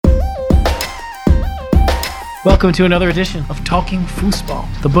Welcome to another edition of Talking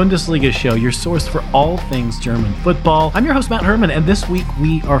Fußball, the Bundesliga show, your source for all things German football. I'm your host, Matt Herman, and this week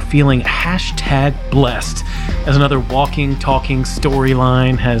we are feeling #blessed as another walking, talking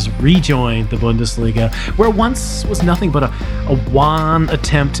storyline has rejoined the Bundesliga, where once was nothing but a wan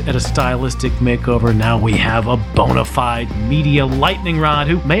attempt at a stylistic makeover. Now we have a bona fide media lightning rod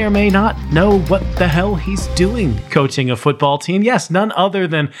who may or may not know what the hell he's doing coaching a football team. Yes, none other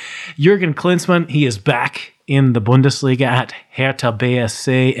than Jürgen Klinsmann. He is back in the Bundesliga at Hertha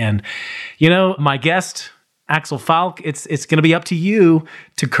BSC. And, you know, my guest, Axel Falk, it's going to be up to you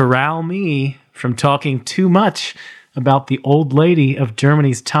to corral me from talking too much about the old lady of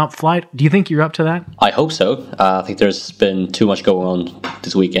Germany's top flight. Do you think you're up to that? I hope so. I think there's been too much going on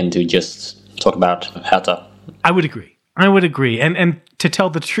this weekend to just talk about Hertha. I would agree. And to tell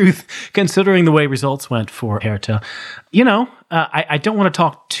the truth, considering the way results went for Hertha, you know, I don't want to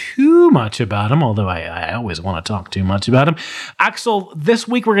talk too much about him, although I always want to talk too much about him. Axel, this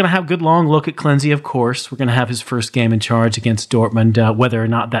week we're going to have a good long look at Klenzy, of course. We're going to have his first game in charge against Dortmund, whether or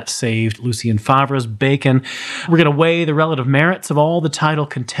not that saved Lucien Favre's bacon. We're going to weigh the relative merits of all the title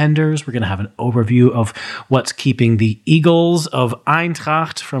contenders. We're going to have an overview of what's keeping the Eagles of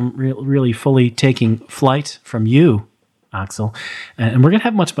Eintracht from really fully taking flight from you, Axel. And we're going to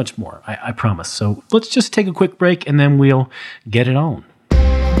have much, much more, I promise. So let's just take a quick break and then we'll get it on.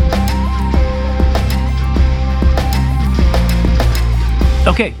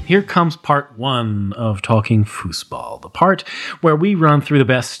 Okay, here comes part one of Talking Fußball, the part where we run through the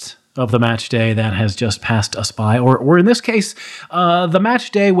best of the match day that has just passed us by, or in this case, the match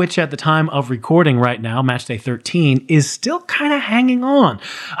day which at the time of recording right now, match day 13, is still kind of hanging on.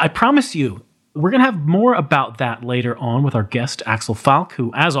 I promise you, we're going to have more about that later on with our guest, Axel Falk,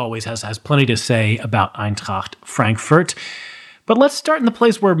 who, as always, has plenty to say about Eintracht Frankfurt. But let's start in the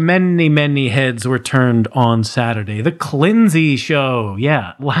place where many, many heads were turned on Saturday. The Klenzy show.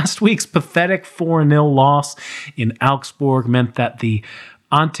 Yeah, last week's pathetic 4-0 loss in Augsburg meant that the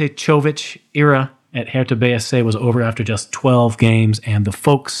Ante Czovic era at Hertha BSC was over after just 12 games, and the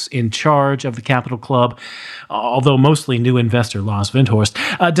folks in charge of the capital club, although mostly new investor Lars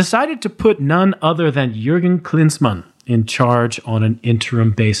Windhorst, decided to put none other than Jürgen Klinsmann in charge on an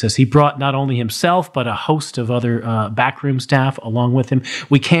interim basis. He brought not only himself, but a host of other backroom staff along with him.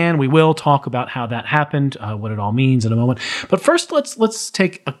 We will talk about how that happened, what it all means in a moment. But first, let's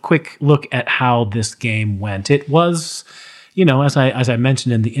take a quick look at how this game went. It was, you know, as I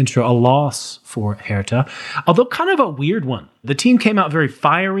mentioned in the intro, a loss for Hertha, although kind of a weird one. The team came out very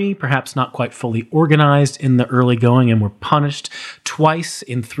fiery, perhaps not quite fully organized in the early going, and were punished twice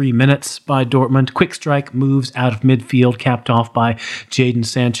in 3 minutes by Dortmund. Quick strike moves out of midfield, capped off by Jadon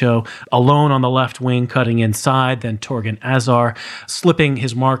Sancho, alone on the left wing, cutting inside, then Torgan Azar slipping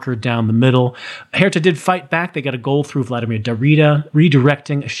his marker down the middle. Hertha did fight back. They got a goal through Vladimir Darida,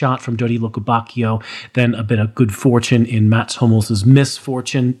 redirecting a shot from Dodi Lukebakio, then a bit of good fortune in Mats Hummels'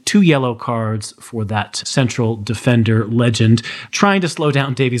 misfortune. 2 yellow cards for that central defender legend, trying to slow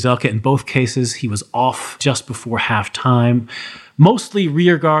down Davie Selke. In both cases, he was off just before halftime. Mostly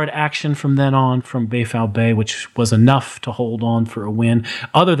rearguard action from then on from BVB, which was enough to hold on for a win,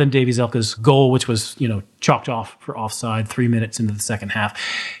 other than Davie Selke's goal, which was, chalked off for offside 3 minutes into the second half.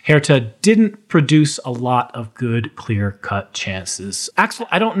 Hertha didn't produce a lot of good, clear-cut chances. Axel,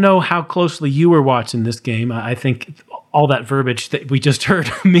 I don't know how closely you were watching this game. I think all that verbiage that we just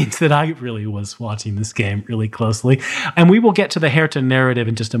heard means that I really was watching this game really closely. And we will get to the Hertha narrative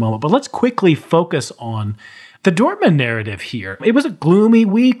in just a moment. But let's quickly focus on the Dortmund narrative here. It was a gloomy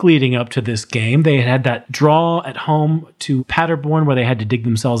week leading up to this game. They had that draw at home to Paderborn where they had to dig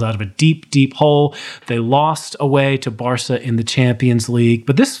themselves out of a deep, deep hole. They lost away to Barca in the Champions League.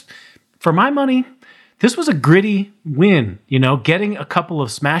 But this, for my money, this was a gritty win, getting a couple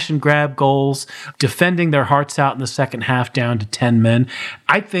of smash and grab goals, defending their hearts out in the second half down to 10 men.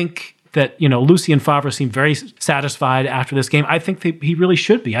 I think that, Lucien Favre seemed very satisfied after this game. I think he really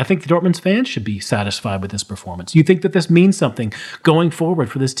should be. I think the Dortmund fans should be satisfied with this performance. Do you think that this means something going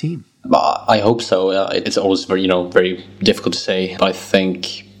forward for this team? I hope so. It's always very, very difficult to say. But I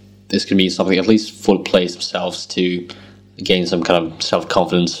think this could mean something, at least for the players themselves, to gain some kind of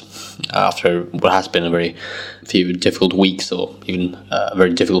self-confidence after what has been a very few difficult weeks or even a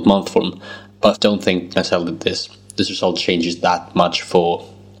very difficult month for them. But I don't think necessarily that this result changes that much for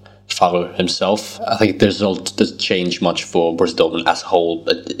Favre himself. I think the result doesn't change much for Borussia Dortmund as a whole.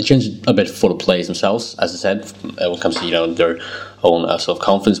 It changed a bit for the players themselves, as I said, when it comes to their own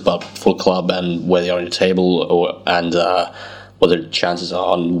self-confidence, but for the club and where they are in the table, and what their chances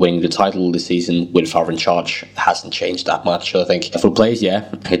are on winning the title this season with Favre in charge hasn't changed that much. So I think for players,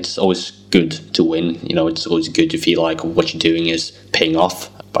 it's always good to win. It's always good to feel like what you're doing is paying off.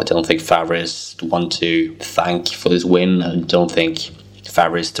 But I don't think Favre is the one to thank for this win. I don't think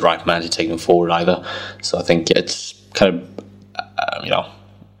Favre is the right man to take them forward either. So I think it's kind of,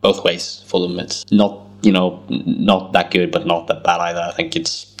 both ways for them. It's not that good, but not that bad either. I think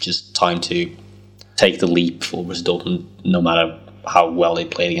it's just time to take the leap for Borussia Dortmund, no matter how well they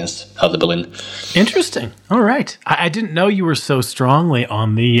played against Hertha Berlin. Interesting. All right. I didn't know you were so strongly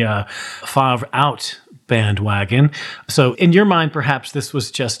on the Favre out bandwagon. So in your mind, perhaps this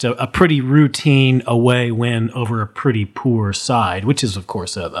was just a pretty routine away win over a pretty poor side, which is, of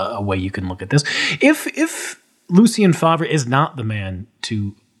course, a way you can look at this. If Lucien Favre is not the man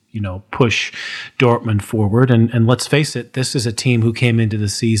to push Dortmund forward. And let's face it, this is a team who came into the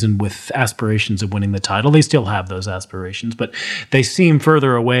season with aspirations of winning the title. They still have those aspirations, but they seem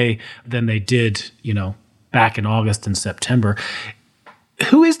further away than they did, back in August and September.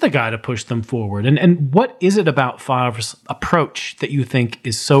 Who is the guy to push them forward? And what is it about Favre's approach that you think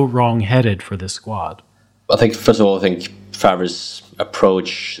is so wrong-headed for this squad? I think, first of all, Favre's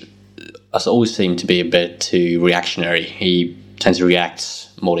approach has always seemed to be a bit too reactionary. He tends to react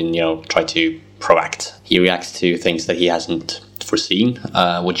more than try to proact. He reacts to things that he hasn't foreseen,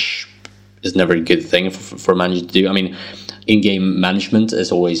 which is never a good thing for a manager to do. I mean, in-game management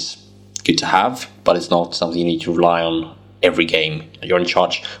is always good to have, but it's not something you need to rely on every game you're in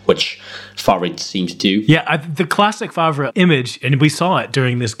charge, which Favre seems to do. Yeah, the classic Favre image, and we saw it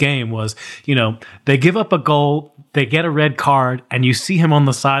during this game, was, they give up a goal, they get a red card, and you see him on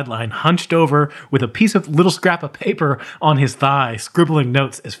the sideline, hunched over with a little scrap of paper on his thigh, scribbling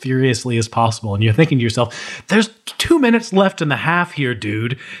notes as furiously as possible. And you're thinking to yourself, there's 2 minutes left in the half here,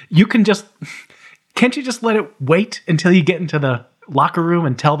 dude. Can't you just let it wait until you get into the locker room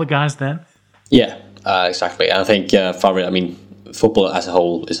and tell the guys then? Yeah, exactly. And I think Favre, football as a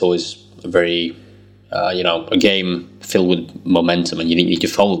whole is always a very, a game filled with momentum, and you need to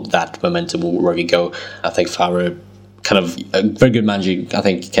follow that momentum wherever you go. I think Favre, kind of a very good manager, I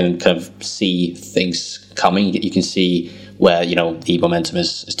think, can kind of see things coming. You can see where, the momentum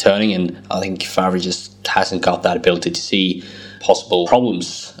is turning, and I think Favre just hasn't got that ability to see possible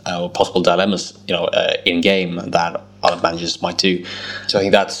problems or possible dilemmas, in game that other managers might do. So I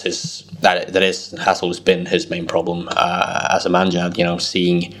think has always been his main problem as a manager.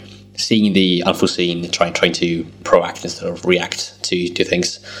 Seeing the unforeseen, trying to proact instead of react to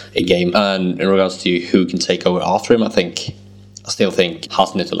things in game. And in regards to who can take over after him, I still think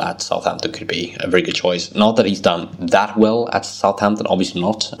Hasenhüttl at Southampton could be a very good choice. Not that he's done that well at Southampton, obviously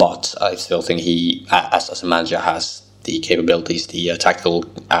not, but I still think he, as a manager, has the capabilities, the tactical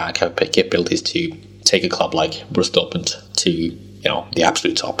capabilities to take a club like Borussia Dortmund to the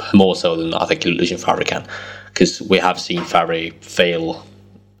absolute top, more so than I think Lucien Favre can, because we have seen Favre fail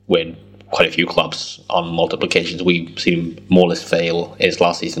with quite a few clubs on multiple occasions. We've seen him more or less fail in his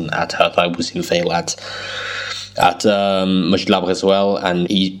last season at Hertha. We've seen him fail at Mönchengladbach as well, and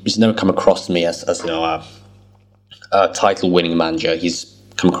he's never come across to me as a title-winning manager. He's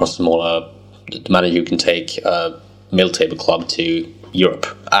come across as more the manager who can take a middle-table club to Europe,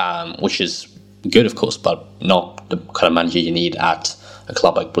 which is good, of course, but not the kind of manager you need at a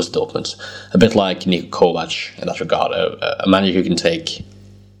club like Borussia Dortmund. A bit like Niko Kovac in that regard, a manager who can take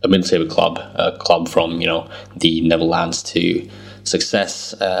a mid-table club, a club from the Netherlands to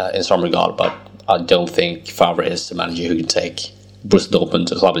success in some regard. But I don't think Favre is a manager who can take Borussia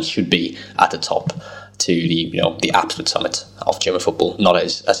Dortmund, a club that should be at the top, to the absolute summit of German football, not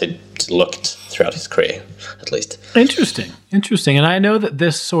as it looked throughout his career, at least. Interesting. And I know that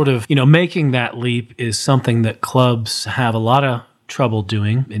this sort of, making that leap is something that clubs have a lot of trouble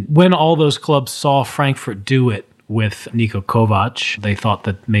doing. And when all those clubs saw Frankfurt do it with Niko Kovac, they thought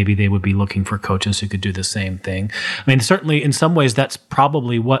that maybe they would be looking for coaches who could do the same thing. Certainly in some ways, that's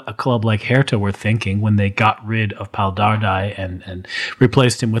probably what a club like Hertha were thinking when they got rid of Paul Dardai and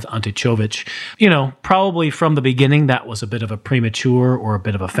replaced him with Ante Czovic. Probably from the beginning, that was a bit of a premature or a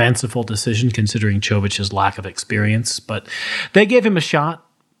bit of a fanciful decision, considering Czovic's lack of experience. But they gave him a shot.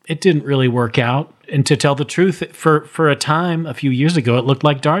 It didn't really work out. And to tell the truth, for a time, a few years ago, it looked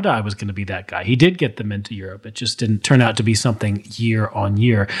like Dardai was going to be that guy. He did get them into Europe. It just didn't turn out to be something year on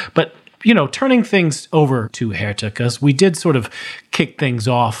year. But, turning things over to Hertha, because we did sort of kick things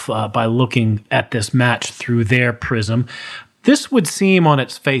off by looking at this match through their prism. This would seem on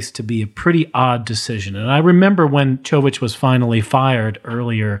its face to be a pretty odd decision. And I remember when Czovic was finally fired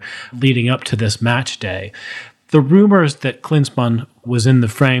earlier leading up to this match day, the rumors that Klinsmann was in the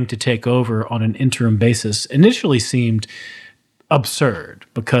frame to take over on an interim basis initially seemed absurd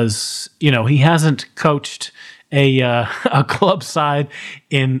because, he hasn't coached a club side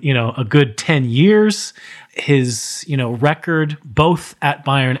in, a good 10 years. His, record both at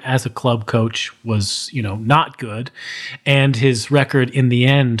Bayern as a club coach was, not good. And his record in the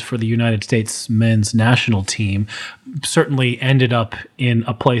end for the United States men's national team certainly ended up in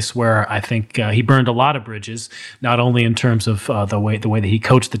a place where I think he burned a lot of bridges, not only in terms of the way that he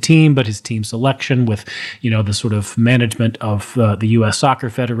coached the team, but his team selection with, the sort of management of the U.S. Soccer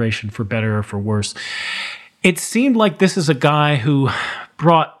Federation, for better or for worse. It seemed like this is a guy who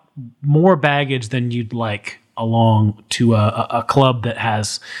brought more baggage than you'd like along to a club that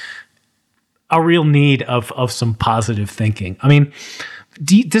has a real need of some positive thinking. I mean,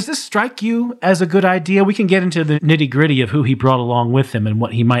 does this strike you as a good idea? We can get into the nitty-gritty of who he brought along with him and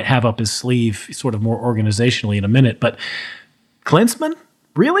what he might have up his sleeve sort of more organizationally in a minute, but Klinsmann?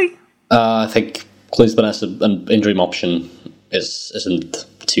 Really? I think Klinsmann as an interim option isn't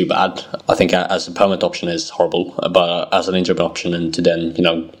too bad. I think as a permanent option is horrible, but as an interim option and to then,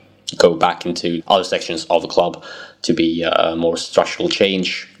 go back into other sections of the club to be a more structural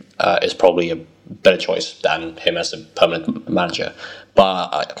change is probably a better choice than him as a permanent manager.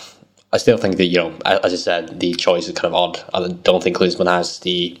 But I still think that, as I said, the choice is kind of odd. I don't think Klinsmann has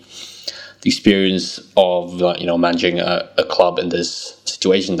the experience of, managing a club in this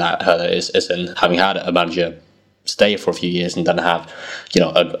situation that Hertha is in, having had a manager stay for a few years and then have,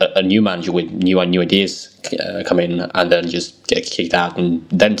 a new manager with new ideas come in and then just get kicked out and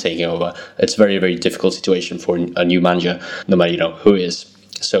then taking over. It's a very, very difficult situation for a new manager, no matter, who is.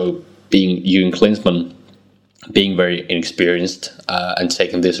 So being Jürgen Klinsmann, being very inexperienced and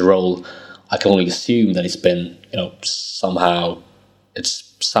taking this role, I can only assume that it's been, somehow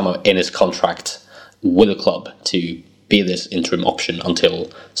in his contract with the club to be this interim option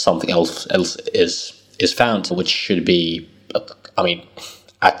until something else is found, which should be,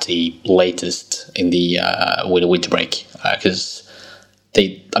 at the latest in the winter break, because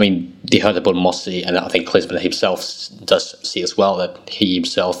they heard about Mossy, and I think Klinsmann himself does see as well that he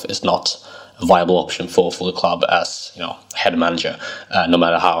himself is not a viable option for the club as head manager, no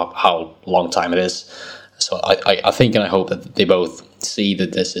matter how long time it is. So I think and I hope that they both see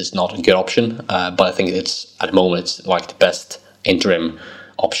that this is not a good option, but I think it's at the moment it's like the best interim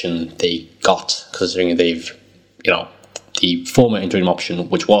option they got, considering they've the former interim option,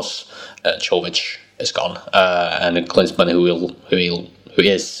 which was Jovic, is gone, and Klinsmann, who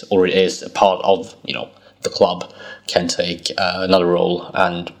is already is a part of the club, can take another role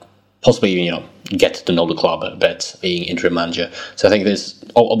and possibly get to know the club a bit, being interim manager. So I think this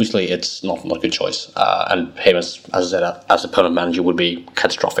obviously it's not a good choice, and him as I said as a permanent manager would be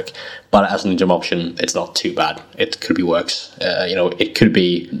catastrophic. But as an interim option, it's not too bad. It could be worse. It could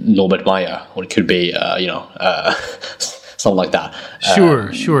be Norbert Meyer, or it could be something like that.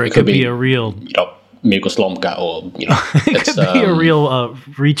 Sure. It could be a real Mirko Slomka, or it could be a real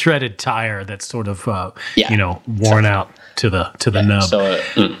retreaded tire that's sort of worn out to the nub.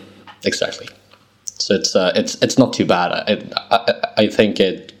 So exactly. So it's not too bad. I think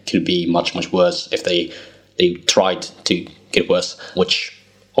it could be much worse if they tried to get worse, which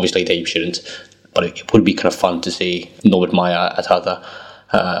obviously they shouldn't. But it would be kind of fun to see Norbert Meyer at Hertha.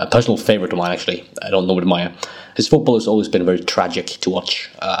 A personal favorite of mine, actually. I don't know Norbert Meyer. His football has always been very tragic to watch.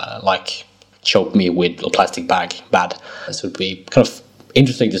 Like choke me with a plastic bag, bad. So it'd be kind of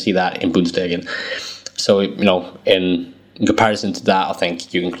interesting to see that in Bundesliga. So in comparison to that, I think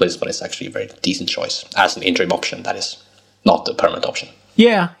Jürgen Klinsmann is actually a very decent choice as an interim option. That is not a permanent option.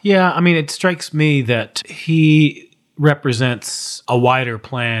 Yeah. I mean, it strikes me that he represents a wider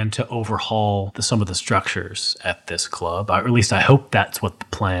plan to overhaul some of the structures at this club, or at least I hope that's what the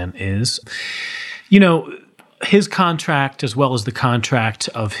plan is. His contract, as well as the contract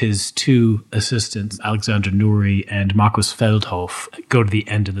of his two assistants, Alexander Nuri and Markus Feldhoff, go to the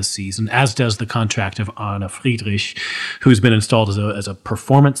end of the season, as does the contract of Arne Friedrich, who's been installed as a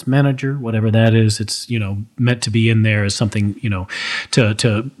performance manager, whatever that is. It's, meant to be in there as something,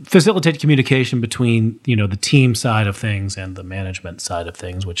 to facilitate communication between, the team side of things and the management side of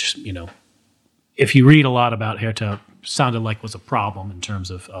things, which, if you read a lot about Hertha, sounded like was a problem in terms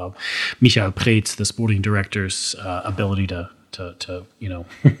of Michael Preetz, the sporting director's ability to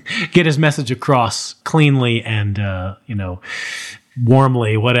get his message across cleanly and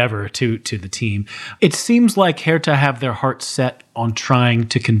warmly, whatever, to the team. It seems like Hertha have their hearts set on trying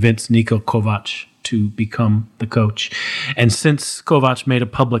to convince Niko Kovac to become the coach. And since Kovac made a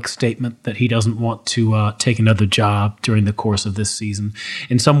public statement that he doesn't want to take another job during the course of this season,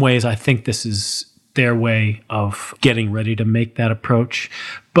 in some ways I think this is their way of getting ready to make that approach.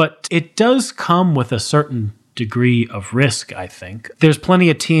 But it does come with a certain degree of risk, I think. There's plenty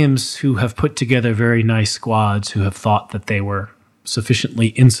of teams who have put together very nice squads who have thought that they were sufficiently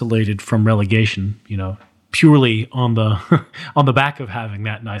insulated from relegation, purely on the on the back of having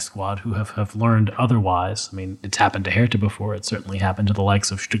that nice squad, who have learned otherwise. I mean, it's happened to Hertha before. It certainly happened to the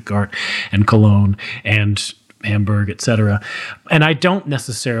likes of Stuttgart and Cologne and Hamburg, etc. And I don't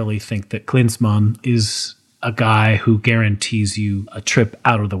necessarily think that Klinsmann is a guy who guarantees you a trip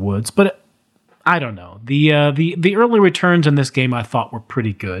out of the woods, but I don't know. The early returns in this game I thought were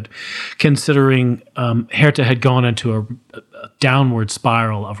pretty good, considering Hertha had gone into a downward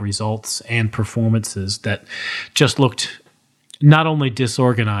spiral of results and performances that just looked not only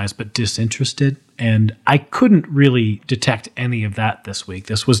disorganized but disinterested. And I couldn't really detect any of that this week.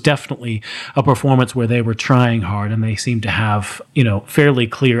 This was definitely a performance where they were trying hard and they seemed to have, fairly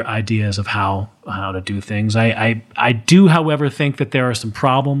clear ideas of how to do things. I do, however, think that there are some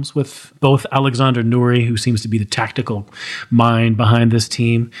problems with both Alexander Nuri, who seems to be the tactical mind behind this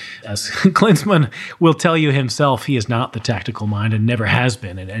team. As Klinsmann will tell you himself, he is not the tactical mind and never has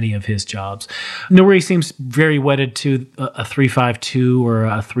been in any of his jobs. Nuri seems very wedded to a 3-5-2 or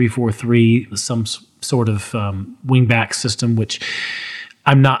a 3-4-3, some sort of wing-back system, which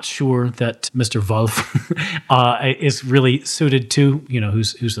I'm not sure that Mr. Wolf is really suited to,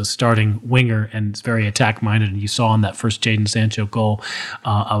 who's a starting winger and is very attack-minded. And you saw in that first Jadon Sancho goal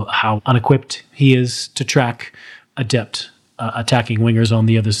how unequipped he is to track adept attacking wingers on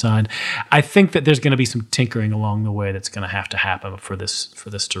the other side. I think that there's going to be some tinkering along the way that's going to have to happen for this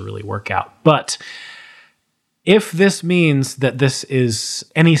to really work out. But if this means that this is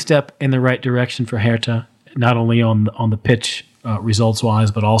any step in the right direction for Hertha, not only on the pitch results-wise,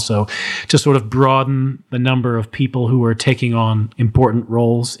 but also to sort of broaden the number of people who are taking on important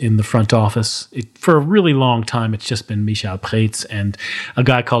roles in the front office. For a really long time, it's just been Michael Preetz and a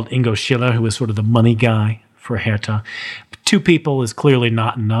guy called Ingo Schiller, who is sort of the money guy for Hertha. 2 people is clearly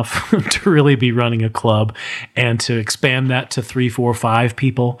not enough to really be running a club, and to expand that to 3, 4, 5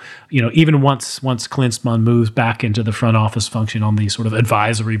 people, even once Klinsmann moves back into the front office function on the sort of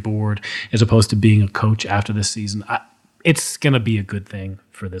advisory board as opposed to being a coach after this season, it's going to be a good thing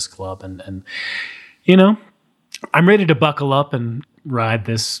for this club. And I'm ready to buckle up and ride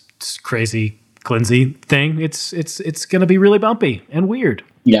this crazy Klinsy thing. It's going to be really bumpy and weird.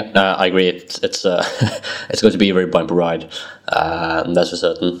 Yeah, I agree. It's it's going to be a very bumpy ride. That's for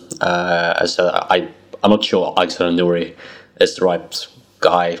certain. I'm not sure Alexander Nuri is the right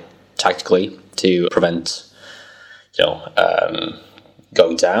guy tactically to prevent,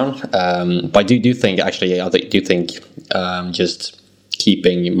 going down. But I do think just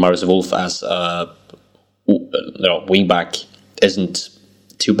keeping Marius Wolf as a wing back isn't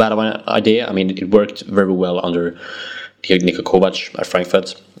too bad of an idea. I mean, it worked very well under Niko Kovac at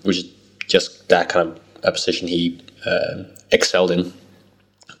Frankfurt, which is just that kind of a position he excelled in.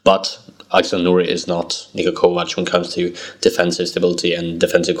 But Alexander Nuri is not Niko Kovac when it comes to defensive stability and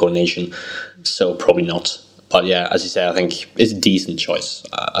defensive coordination, so probably not. But yeah, as you say, I think it's a decent choice.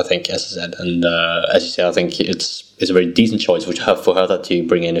 I think, as I said, and as you say, I think it's a very decent choice for Hertha to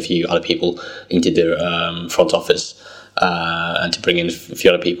bring in a few other people into their front office and to bring in a few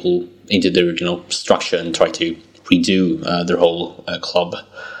other people into their structure and try to redo their whole club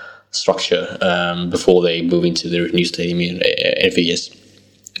structure before they move into their new stadium in a few years.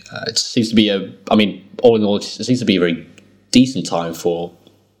 It seems to be all in all, it seems to be a very decent time for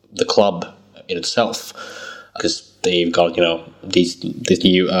the club in itself, because they've got this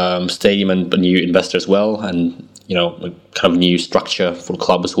new stadium and a new investor as well, and kind of new structure for the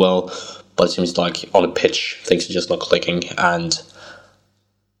club as well. But it seems like on the pitch things are just not clicking, and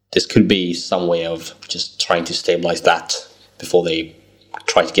this could be some way of just trying to stabilize that before they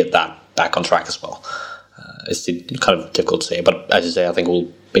try to get that back on track as well. It's kind of difficult to say, but as you say, I think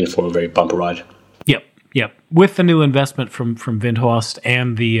we'll be in for a very bumpy ride. Yep. With the new investment from Windhorst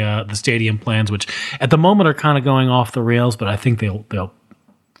and the stadium plans, which at the moment are kind of going off the rails, but I think they'll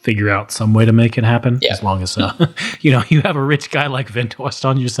figure out some way to make it happen. Yeah. As long as you have a rich guy like Windhorst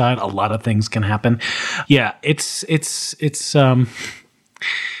on your side, a lot of things can happen. Yeah, it's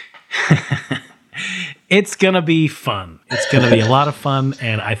it's going to be fun. It's going to be a lot of fun,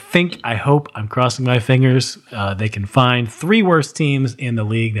 and I hope, I'm crossing my fingers, they can find 3 worse teams in the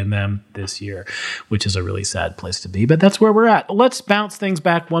league than them this year, which is a really sad place to be, but that's where we're at. Let's bounce things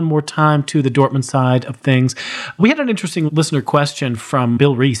back one more time to the Dortmund side of things. We had an interesting listener question from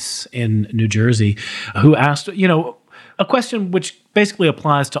Bill Reese in New Jersey, who asked, a question which basically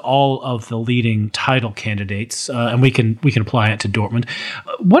applies to all of the leading title candidates, and we can apply it to Dortmund.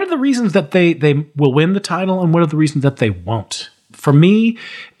 What are the reasons that they will win the title, and what are the reasons that they won't? For me,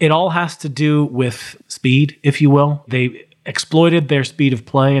 it all has to do with speed, if you will. They exploited their speed of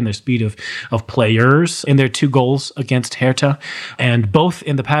play and their speed of players in their 2 goals against Hertha. And both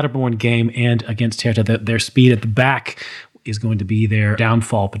in the Paderborn game and against Hertha, their speed at the back is going to be their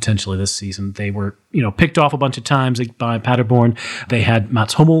downfall potentially this season. They were, picked off a bunch of times by Paderborn. They had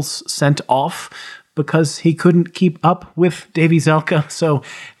Mats Hummels sent off because he couldn't keep up with Davy Zelka. So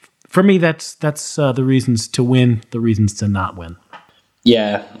for me, that's the reasons to win, the reasons to not win.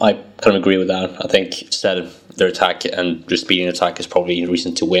 Yeah, I kind of agree with that. I think instead of their attack and their speed in attack is probably a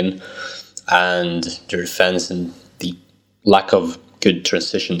reason to win, and their defense and the lack of good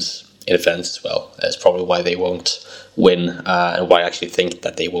transitions in defense as well is probably why they won't win, and why I actually think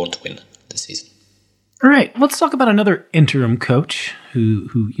that they won't win this season. All right, let's talk about another interim coach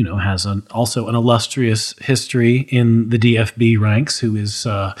who has also an illustrious history in the DFB ranks, who is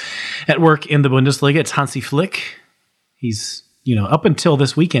at work in the Bundesliga. It's Hansi Flick. He's up until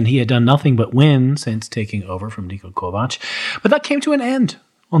this weekend, he had done nothing but win since taking over from Niko Kovac. But that came to an end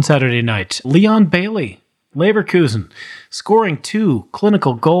on Saturday night. Leon Bailey, Leverkusen, scoring 2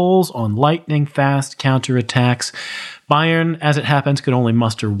 clinical goals on lightning-fast counterattacks. Bayern, as it happens, could only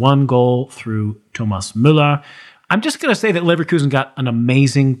muster 1 goal through Thomas Müller. I'm just going to say that Leverkusen got an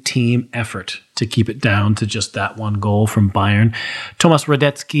amazing team effort to keep it down to just that 1 goal from Bayern. Thomas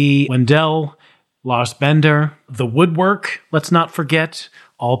Radetzky, Wendell, Lars Bender, the woodwork, let's not forget,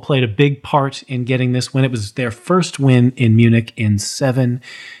 all played a big part in getting this win. It was their first win in Munich in 7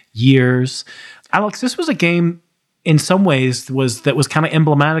 years. Alex, this was a game in some ways that was kind of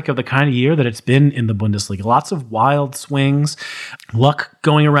emblematic of the kind of year that it's been in the Bundesliga. Lots of wild swings, luck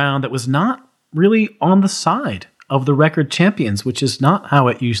going around that was not really on the side of the record champions, which is not how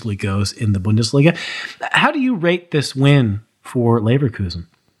it usually goes in the Bundesliga. How do you rate this win for Leverkusen?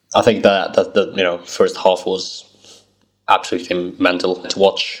 I think that the first half was absolutely mental to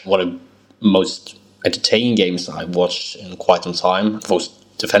watch. One of the most entertaining games I've watched in quite some time.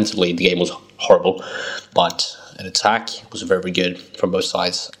 Most defensively, the game was horrible, but in attack it was very, very good from both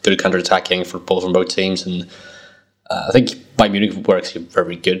sides. Good counter-attacking football from both teams, and I think Bayern Munich works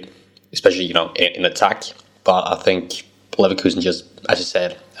very good, especially in attack. But I think Leverkusen just, as you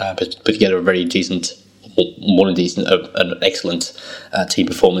said, put together a very decent. An excellent team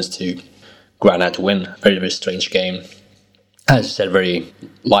performance to grind out to win. Very, very strange game. As you said, very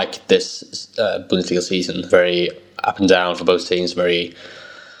like this Bundesliga season, very up and down for both teams, very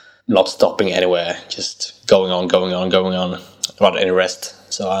not stopping anywhere, just going on without any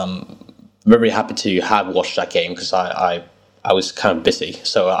rest. So I'm very happy to have watched that game because I was kind of busy,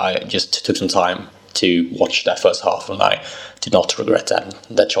 so I just took some time to watch that first half, and I did not regret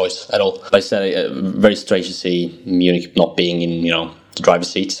that choice at all. But I said, very strange to see Munich not being in the driver's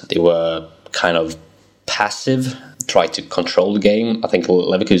seat. They were kind of passive, tried to control the game. I think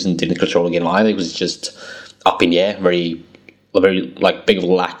Leverkusen didn't control the game either. It was just up in the air, very big of a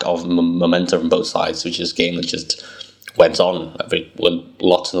lack of momentum from both sides, which is a game that just went on with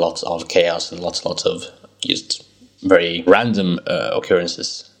lots and lots of chaos and lots of just very random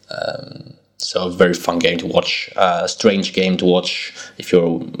occurrences. So a very fun game to watch, a strange game to watch if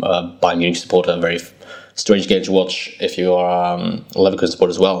you're a Bayern Munich supporter, a very strange game to watch if you're a Leverkusen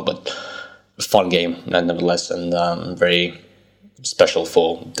supporter as well, but a fun game nonetheless, and very special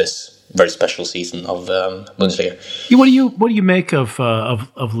for this very special season of Bundesliga. What do you make of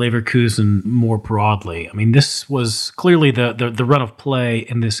Leverkusen more broadly? I mean, this was clearly the run of play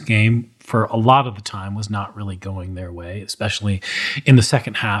in this game for a lot of the time was not really going their way, especially in the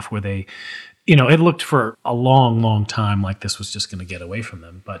second half where they, it looked for a long, long time like this was just going to get away from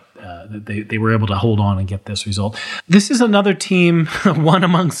them, but they were able to hold on and get this result. This is another team, one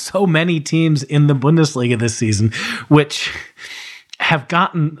among so many teams in the Bundesliga this season, which have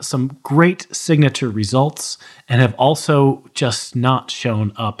gotten some great signature results and have also just not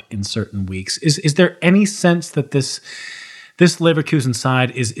shown up in certain weeks. Is there any sense that this Leverkusen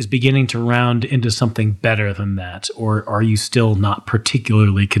side is beginning to round into something better than that, or are you still not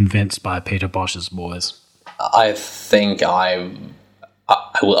particularly convinced by Peter Bosch's boys? I think I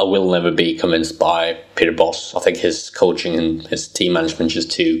will never be convinced by Peter Bosch. I think his coaching and his team management is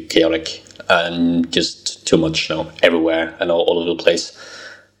just too chaotic and just too much, everywhere and all over the place,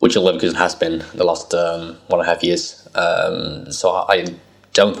 which Leverkusen has been the last 1.5 years. So I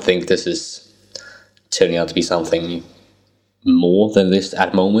don't think this is turning out to be something more than this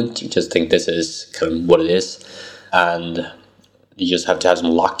at the moment. You just think this is kind of what it is, and you just have to have some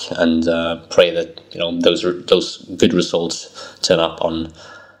luck and pray that those good results turn up on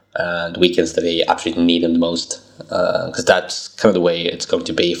the weekends that they absolutely need them the most, because that's kind of the way it's going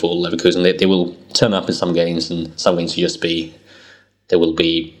to be for Leverkusen. They will turn up in some games, and some games will just be they will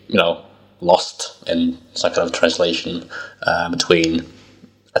be, lost in some kind of translation between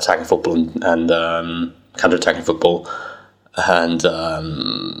attacking football and counter-attacking football. And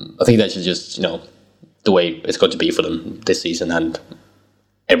I think that's just, the way it's going to be for them this season and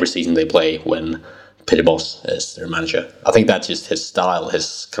every season they play when Peter Bosz is their manager. I think that's just his style,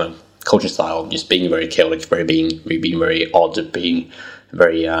 his kind of coaching style, just being very chaotic, being very odd, being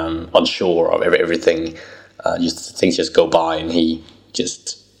very unsure of everything. Just things just go by and he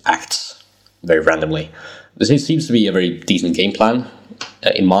just acts very randomly. There seems to be a very decent game plan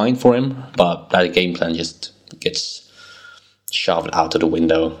in mind for him, but that game plan just gets shoved out of the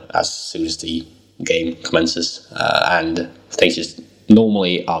window as soon as the game commences, and things just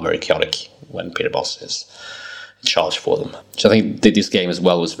normally are very chaotic when Peter Bosz is in charge for them. So I think this game as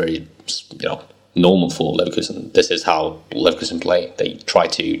well was very, normal for Leverkusen. This is how Leverkusen play. They try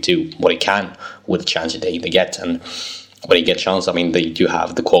to do what they can with the chance that they get, and when they get chance, I mean, they do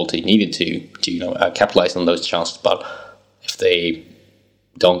have the quality needed to capitalize on those chances. But if they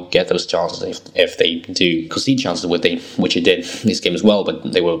don't get those chances, if they do concede chances, which they did in this game as well,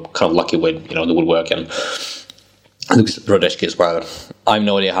 but they were kind of lucky with the woodwork and Lukas Hradecky as well. I have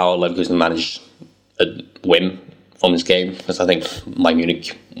no idea how Leverkusen managed a win from this game, because I think Bayern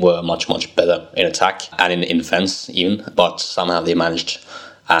Munich were much better in attack and in defense even, but somehow they managed,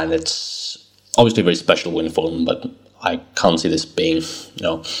 and it's obviously a very special win for them. But I can't see this being,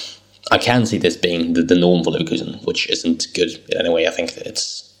 I can see this being the norm for Leverkusen, which isn't good in any way. I think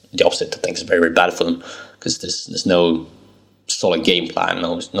it's the opposite. I think it's very bad for them, because there's no solid game plan,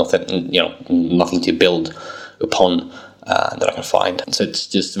 nothing to build upon that I can find. So it's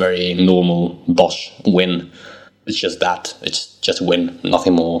just a very normal Bosz win. It's just that. It's just a win,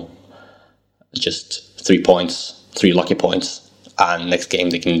 nothing more. Just 3 points, 3 lucky points. And next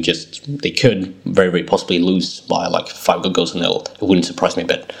game they could very, very possibly lose by like 5 goals to 0. It wouldn't surprise me a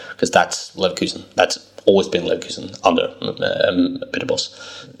bit, because that's Leverkusen. That's always been Leverkusen under Peter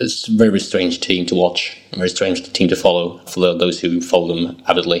Bosz. It's a very, very strange team to watch, a very strange team to follow for those who follow them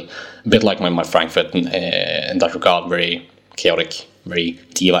avidly. A bit like my Frankfurt in that regard, very chaotic, very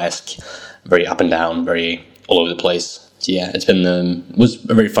diva-esque, very up and down, very all over the place. So yeah, it was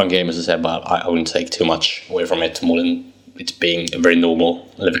a very fun game, as I said, but I wouldn't take too much away from it, more than it's being a very normal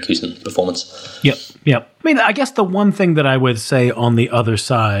Leverkusen performance. Yep. I mean, I guess the one thing that I would say on the other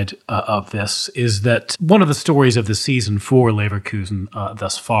side of this is that one of the stories of the season for Leverkusen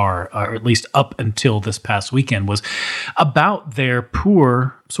thus far, or at least up until this past weekend, was about their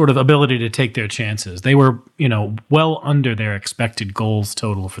poor sort of ability to take their chances. They were, well under their expected goals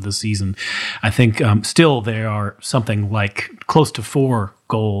total for the season. I think still there are something like close to 4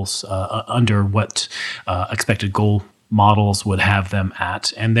 goals under what expected goal models would have them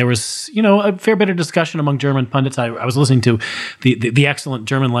at. And there was, a fair bit of discussion among German pundits. I was listening to the excellent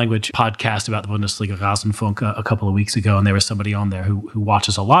German language podcast about the Bundesliga, Rasenfunk, a couple of weeks ago, and there was somebody on there who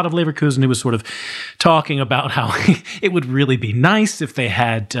watches a lot of Leverkusen, who was sort of talking about how it would really be nice if they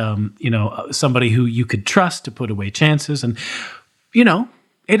had, somebody who you could trust to put away chances. And,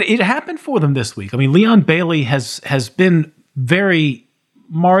 it happened for them this week. I mean, Leon Bailey has been very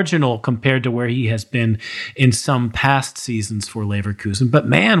marginal compared to where he has been in some past seasons for Leverkusen. But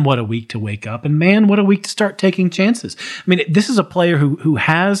man, what a week to wake up, and man, what a week to start taking chances. I mean, this is a player who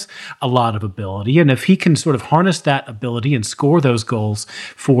has a lot of ability, and if he can sort of harness that ability and score those goals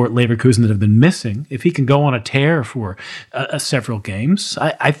for Leverkusen that have been missing, if he can go on a tear for several games,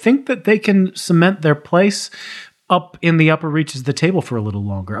 I think that they can cement their place up in the upper reaches of the table for a little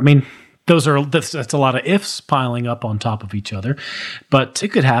longer. I mean, that's a lot of ifs piling up on top of each other, but it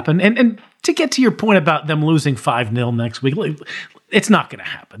could happen. And to get to your point about them losing 5-0 next week, it's not going to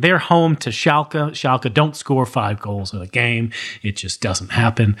happen. They're home to Schalke. Schalke don't score 5 goals in a game. It just doesn't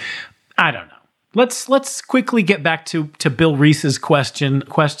happen. I don't know. Let's quickly get back to Bill Reese's question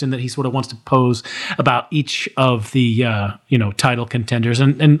that he sort of wants to pose about each of the title contenders,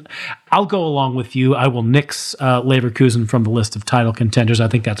 and I'll go along with you. I will nix Leverkusen from the list of title contenders. I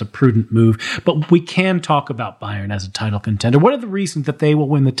think that's a prudent move, but we can talk about Bayern as a title contender. What are the reasons that they will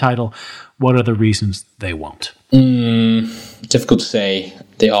win the title? What are the reasons they won't? Difficult to say.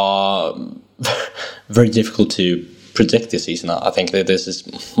 They are very difficult to predict this season. I think that this is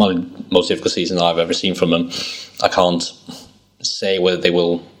one of the most difficult seasons I've ever seen from them. I can't say whether they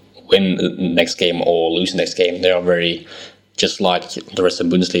will win the next game or lose the next game. They are very, just like the rest of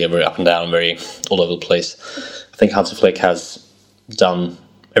the Bundesliga, very up and down, very all over the place. I think Hansi Flick has done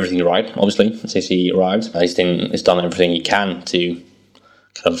everything right, obviously, since he arrived. He's done everything he can to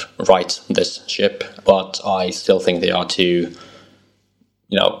kind of right this ship, but I still think they are too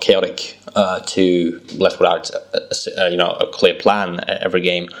chaotic to left without a clear plan every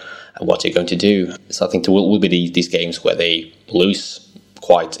game and what they're going to do. So I think there will be these games where they lose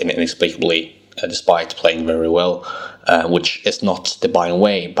quite inexplicably despite playing very well, which is not the Bayern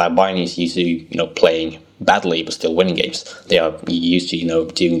way. Bayern is used to playing badly but still winning games. They are used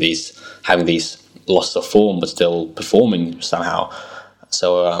to doing having these losses of form but still performing somehow.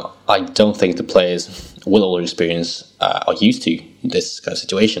 So I don't think the players with all their experience are used to this kind of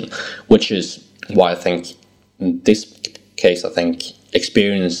situation, which is why I think in this case, I think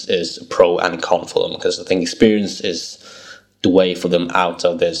experience is a pro and a con for them, because I think experience is the way for them out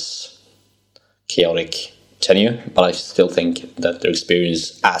of this chaotic tenure, but I still think that their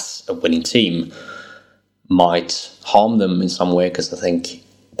experience as a winning team might harm them in some way, because I think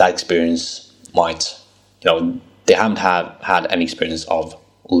that experience might, they haven't had any experience of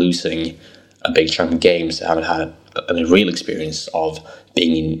losing a big chunk of games. They haven't had any real experience of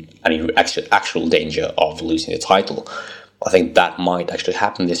being in any actual danger of losing the title. I think that might actually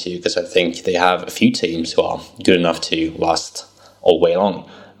happen this year, because I think they have a few teams who are good enough to last all the way along.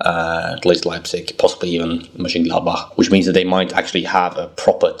 At least Leipzig, possibly even Mönchengladbach, which means that they might actually have a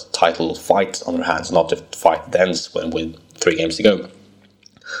proper title fight on their hands, not the fight that ends with 3 games to go.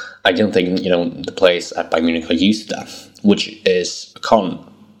 I don't think the players at Bayern Munich are used to that, which is a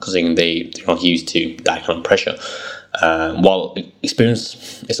con, considering they're not used to that kind of pressure. While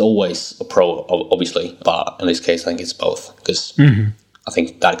experience is always a pro, obviously, but in this case, I think it's both, because I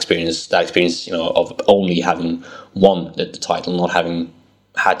think that experience, of only having won the title, not having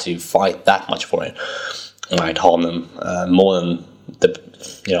had to fight that much for it, might harm them more than the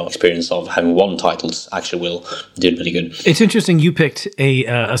experience of having won titles actually will do really good. It's interesting you picked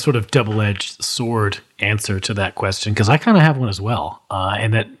a sort of double-edged sword answer to that question, because I kind of have one as well,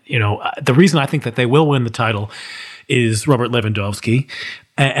 and that the reason I think that they will win the title is Robert Lewandowski.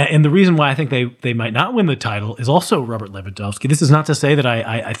 And the reason why I think they might not win the title is also Robert Lewandowski. This is not to say that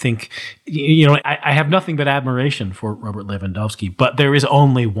I think, I have nothing but admiration for Robert Lewandowski, but there is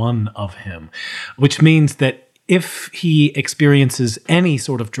only one of him, which means that if he experiences any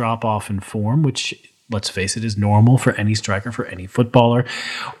sort of drop-off in form, which, let's face it, is normal for any striker, for any footballer,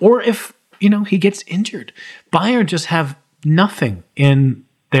 or if, he gets injured, Bayern just have nothing in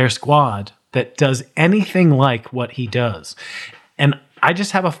their squad that does anything like what he does. And I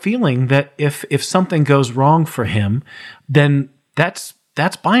just have a feeling that if something goes wrong for him, then that's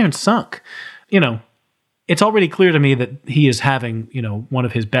Bayern sunk. It's already clear to me that he is having, one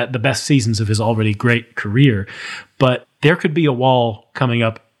of the best seasons of his already great career. But there could be a wall coming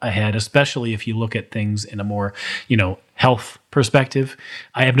up ahead, especially if you look at things in a more, health perspective.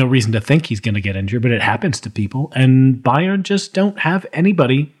 I have no reason to think he's going to get injured, but it happens to people. And Bayern just don't have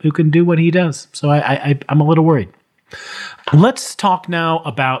anybody who can do what he does. So I'm a little worried. Let's talk now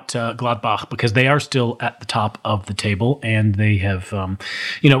about Gladbach, because they are still at the top of the table, and they have,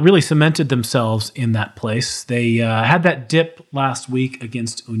 really cemented themselves in that place. They had that dip last week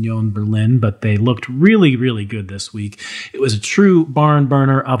against Union Berlin, but they looked really, really good this week. It was a true barn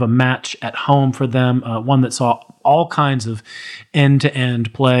burner of a match at home for them, one that saw all kinds of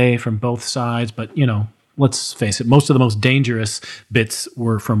end-to-end play from both sides, but, let's face it, most of the most dangerous bits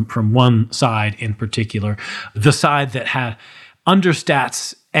were from one side in particular. The side that had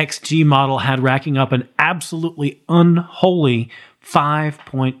Understat's XG model had racking up an absolutely unholy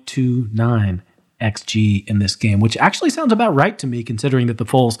 5.29 XG in this game, which actually sounds about right to me, considering that the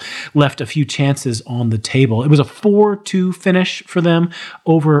Foles left a few chances on the table. It was a 4-2 finish for them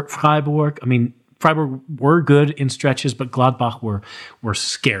over Freiburg. I mean, Freiburg were good in stretches, but Gladbach were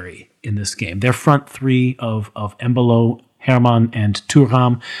scary in this game. Their front three of Embolo, Hermann, and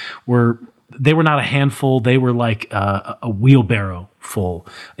Thuram were not a handful. They were like a wheelbarrow full.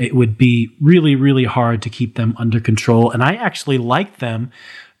 It would be really, really hard to keep them under control. And I actually liked them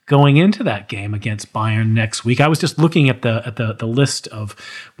going into that game against Bayern next week. I was just looking at the list of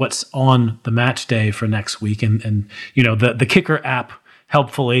what's on the match day for next week, and the Kicker app.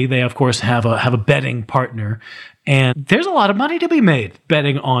 Helpfully, they of course have a betting partner, and there's a lot of money to be made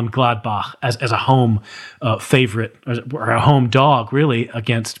betting on Gladbach as a home favorite or a home dog, really,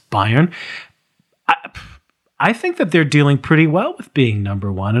 against Bayern. I think that they're dealing pretty well with being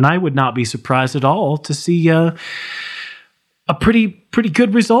number one, and I would not be surprised at all to see a pretty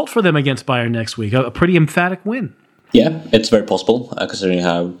good result for them against Bayern next week, a pretty emphatic win. Yeah, it's very possible, considering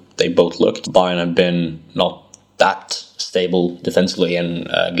how they both looked. Bayern have been not that stable defensively, and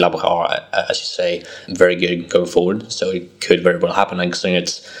Gladbach are, as you say, very good going forward. So it could very well happen. And considering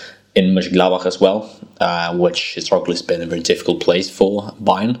it's in Mönchengladbach as well, which historically has been a very difficult place for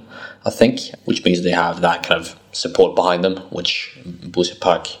Bayern, I think, which means they have that kind of support behind them, which Bussi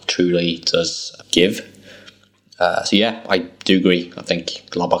Park truly does give. So yeah, I do agree. I think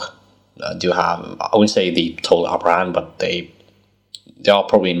Gladbach do have, I wouldn't say the total upper hand, but they are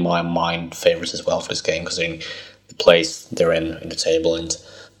probably in my mind favourites as well for this game, considering the place they're in the table and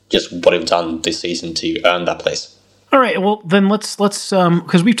just what they've done this season to earn that place. All right, well, then let's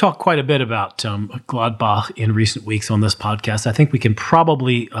because we've talked quite a bit about Gladbach in recent weeks on this podcast. I think we can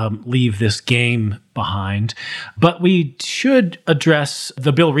probably leave this game behind, but we should address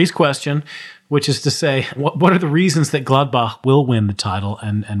the Bill Rees question, which is to say, what are the reasons that Gladbach will win the title,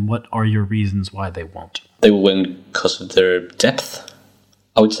 and what are your reasons why they won't? They will win because of their depth,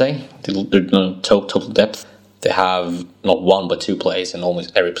 I would say. Their total depth. They have not one but two players in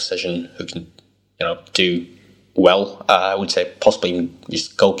almost every position who can, do well. I would say possibly even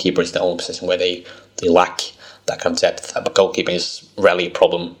just goalkeeper is the only position where they lack that kind of depth. But goalkeeping is rarely a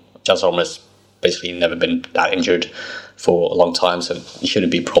problem. Jan Sommer has basically never been that injured for a long time, so it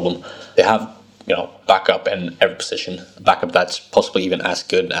shouldn't be a problem. They have backup in every position, a backup that's possibly even as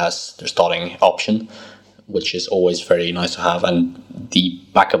good as their starting option, which is always very nice to have. And the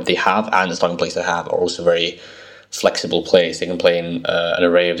backup they have and the starting players they have are also very flexible players. They can play in an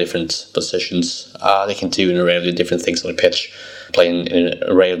array of different positions. They can do an array of different things on the pitch, play in an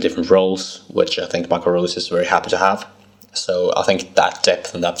array of different roles, which I think Marco Rose is very happy to have. So I think that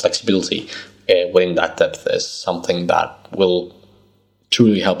depth and that flexibility within that depth is something that will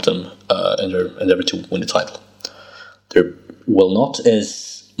truly help them in their endeavour to win the title. Their will not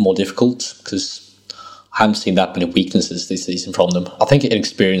is more difficult because I haven't seen that many weaknesses this season from them. I think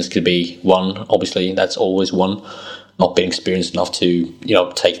inexperience could be one. Obviously, that's always one. Not being experienced enough to,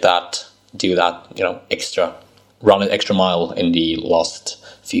 take that, do that, run an extra mile in the last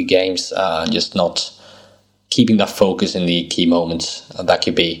few games. Just not keeping that focus in the key moments. That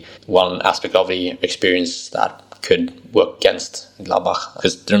could be one aspect of the experience that could work against Gladbach,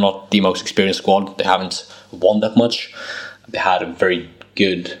 because they're not the most experienced squad. They haven't won that much. They had a very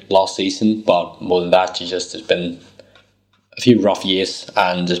good last season, but more than that, there's been a few rough years,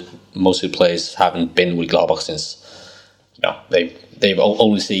 and most of the players haven't been with Gladbach since. They've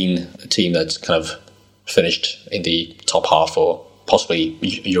only seen a team that's kind of finished in the top half or possibly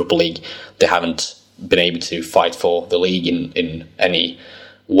Europa League. They haven't been able to fight for the league in any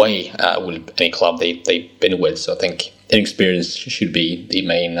way with any club they've been with. So I think inexperience should be the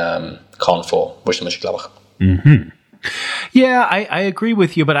main con for Borussia Mönchengladbach. Mm-hmm. Yeah, I agree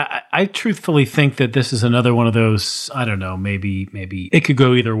with you, but I truthfully think that this is another one of those, I don't know, maybe it could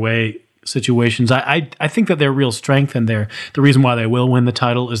go either way situations. I think that their real strength and the reason why they will win the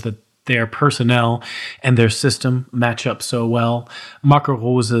title is that their personnel and their system match up so well. Marco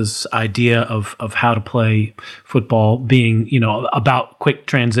Rose's idea of how to play football being, about quick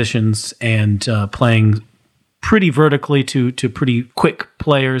transitions and playing pretty vertically to pretty quick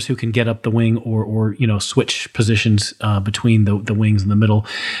players who can get up the wing or switch positions between the wings in the middle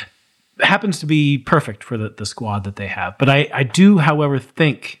happens to be perfect for the squad that they have. But I do, however,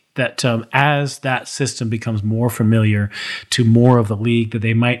 think that as that system becomes more familiar to more of the league, that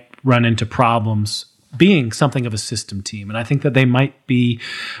they might run into problems being something of a system team. And I think that they might be,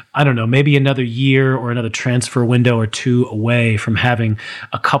 I don't know, maybe another year or another transfer window or two away from having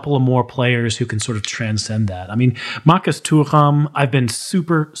a couple of more players who can sort of transcend that. I mean, Marcus Thuram, I've been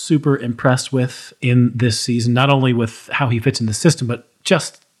super, super impressed with in this season, not only with how he fits in the system, but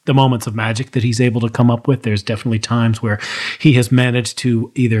just the moments of magic that he's able to come up with. There's definitely times where he has managed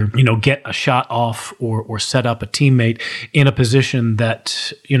to either, get a shot off or set up a teammate in a position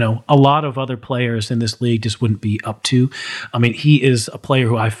that, a lot of other players in this league just wouldn't be up to. I mean, he is a player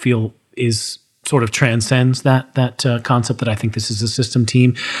who I feel is sort of transcends that concept that I think this is a system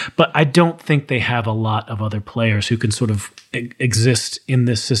team. But I don't think they have a lot of other players who can sort of exist in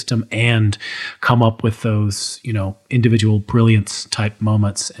this system and come up with those, individual brilliance type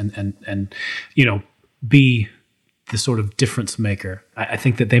moments and be the sort of difference maker. I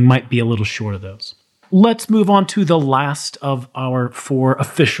think that they might be a little short of those. Let's move on to the last of our four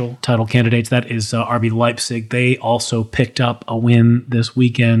official title candidates. That is RB Leipzig. They also picked up a win this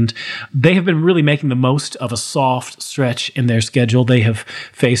weekend. They have been really making the most of a soft stretch in their schedule. They have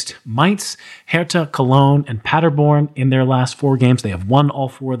faced Mainz, Hertha, Cologne, and Paderborn in their last four games. They have won all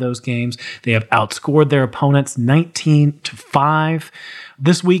four of those games. They have outscored their opponents 19-5.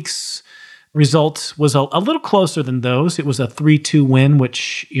 This week's result was a little closer than those. It was a 3-2 win,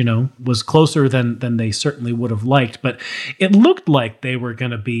 which, was closer than they certainly would have liked. But it looked like they were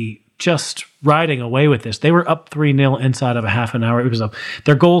going to be just riding away with this. They were up 3-0 inside of a half an hour.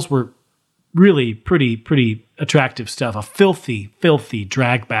 Their goals were really pretty attractive stuff. A filthy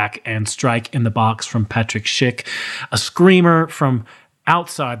drag back and strike in the box from Patrick Schick. A screamer from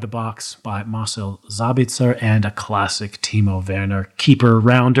outside the box by Marcel Sabitzer, and a classic Timo Werner keeper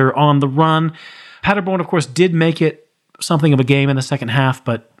rounder on the run. Paderborn, of course, did make it something of a game in the second half,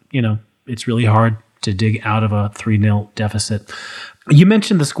 but, it's really hard to dig out of a 3-0 deficit. You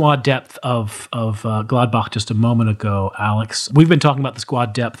mentioned the squad depth of Gladbach just a moment ago, Alex. We've been talking about the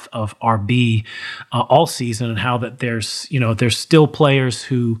squad depth of RB all season, and how that there's still players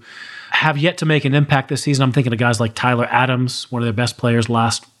who have yet to make an impact this season. I'm thinking of guys like Tyler Adams, one of their best players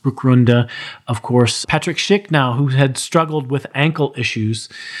last Rückrunde. Of course, Patrick Schick now, who had struggled with ankle issues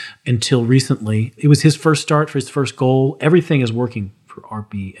until recently. It was his first start for his first goal. Everything is working for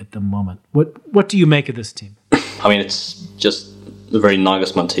RB at the moment. What do you make of this team? I mean, it's just a very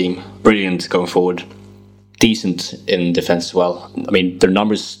Nagelsmann team. Brilliant going forward. Decent in defense as well. I mean, their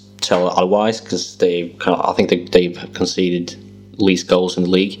numbers tell otherwise, because I think they've conceded least goals in the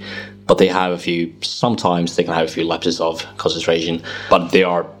league. But sometimes they can have a few lapses of concentration. But they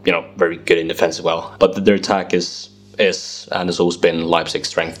are, very good in defense as well. But their attack is and has always been Leipzig's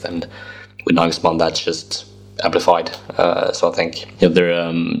strength. And with Nagelsmann, that's just amplified. So I think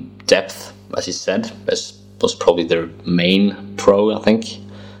their depth, as you said, was probably their main pro. I think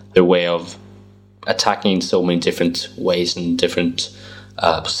their way of attacking in so many different ways and different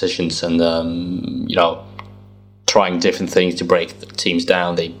positions, and trying different things to break teams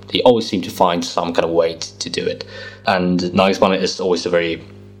down. They always seem to find some kind of way to do it. And Nagelsmann is always a very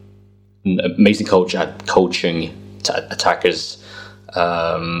amazing coach at coaching attackers.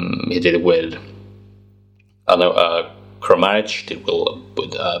 He did it with Kramaric, did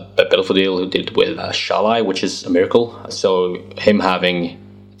with Belfodil, who did with Shalai, which is a miracle. So him having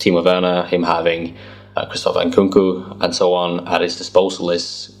Timo Werner, him having Christopher Nkunku, and so on at his disposal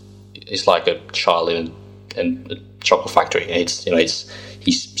is like a child in a chocolate factory.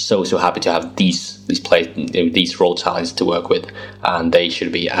 He's so happy to have these players, these raw talents to work with, and they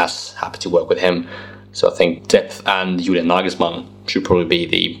should be as happy to work with him. So I think depth and Julian Nagelsmann should probably be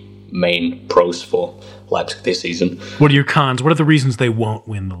the main pros for Leipzig this season. What are your cons? What are the reasons they won't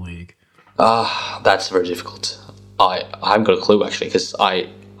win the league? That's very difficult. I haven't got a clue, actually, because I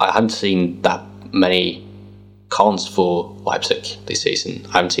haven't seen that many cons for Leipzig this season.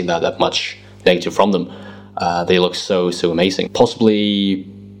 I haven't seen that much negative from them. They look so amazing. Possibly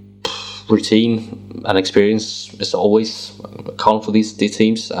routine and experience is always a con for these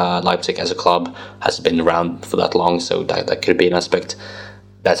teams. Leipzig as a club has been around for that long, so that could be an aspect.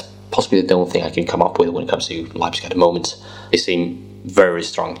 That's possibly the only thing I can come up with when it comes to Leipzig at the moment. They seem very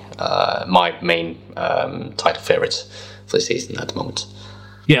strong. My main title favourites for the season at the moment.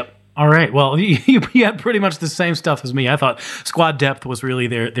 Yep. All right. Well, you had pretty much the same stuff as me. I thought squad depth was really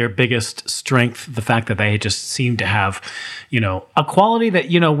their biggest strength. The fact that they just seem to have, a quality that,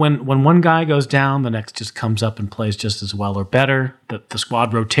 when one guy goes down, the next just comes up and plays just as well or better. The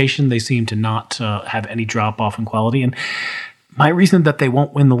squad rotation, they seem to not have any drop off in quality. And my reason that they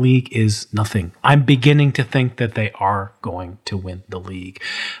won't win the league is nothing. I'm beginning to think that they are going to win the league.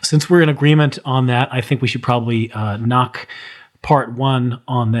 Since we're in agreement on that, I think we should probably knock part 1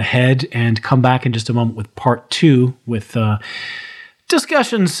 on the head and come back in just a moment with part 2 with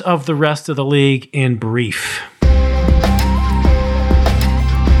discussions of the rest of the league in brief.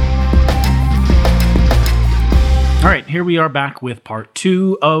 All right, here we are back with part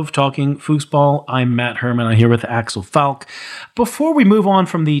 2 of Talking Foosball. I'm Matt Herman. I'm here with Axel Falk. Before we move on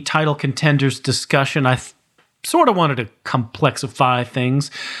from the title contenders discussion, I sort of wanted to complexify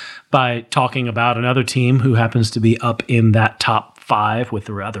things by talking about another team who happens to be up in that top 5 with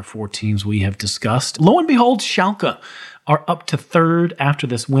the other 4 teams we have discussed. Lo and behold, Schalke are up to 3rd after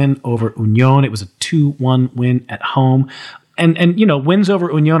this win over Union. It was a 2-1 win at home. And wins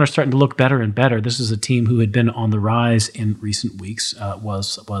over Union are starting to look better and better. This is a team who had been on the rise in recent weeks,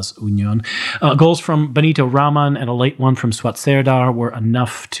 was Union. Goals from Benito Raman and a late one from Swat Serdar were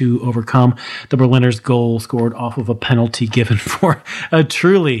enough to overcome the Berliners' goal scored off of a penalty given for a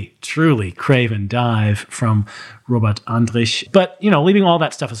truly craven dive from Robert Andrich. But, leaving all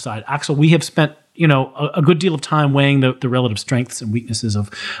that stuff aside, Axel, we have spent a good deal of time weighing the relative strengths and weaknesses of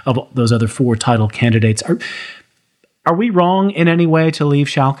those other 4 title candidates. Are we wrong in any way to leave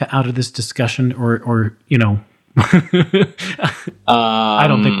Schalke out of this discussion, or I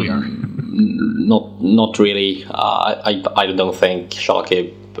don't think we are. Not really. I don't think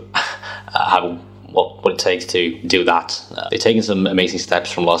Schalke have what it takes to do that. They've taken some amazing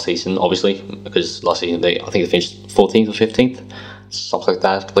steps from last season, obviously, because last season I think they finished 14th or 15th. something like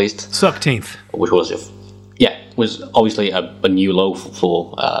that at least. 17th. Which was obviously a new low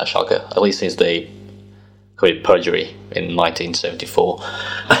for Schalke, at least since they committed perjury in 1974.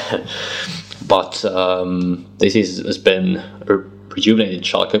 But this has been a rejuvenated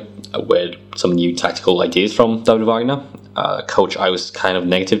Schalke with some new tactical ideas from David Wagner. Coach I was kind of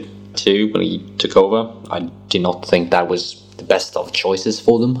negative to when he took over. I did not think that was the best of choices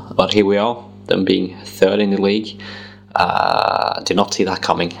for them, but here we are, them being third in the league. Did not see that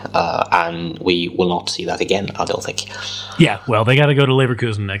coming, and we will not see that again, I don't think. Yeah, well, they got to go to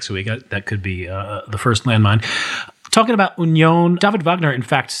Leverkusen next week. That could be the first landmine. Talking about Union, David Wagner, in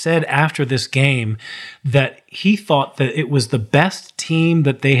fact, said after this game that he thought that it was the best team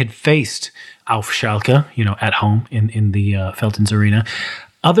that they had faced auf Schalke, at home in the Veltins Arena,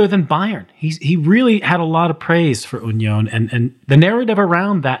 other than Bayern. He really had a lot of praise for Union, and the narrative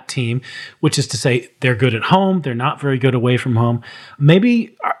around that team, which is to say they're good at home, they're not very good away from home.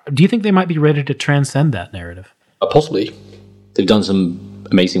 Maybe, do you think they might be ready to transcend that narrative? Possibly. They've done some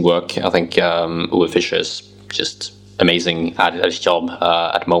amazing work. I think Uwe Fischer is just amazing at his job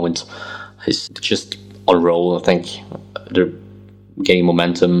at the moment. He's just on a roll. I think they're gaining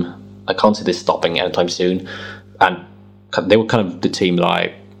momentum. I can't see this stopping anytime soon. And they were kind of the team that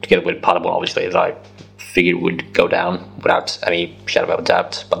I, together with Paderborn, obviously, that I figured would go down without any shadow of a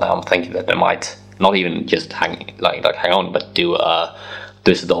doubt. But now I'm thinking that they might not even just hang on, but do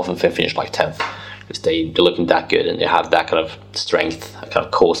Düsseldorf and finish like 10th. Because they're looking that good, and they have that kind of strength, kind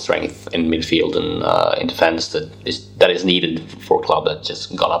of core strength in midfield and in defense that is needed for a club that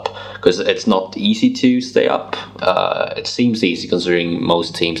just got up. Because it's not easy to stay up. It seems easy considering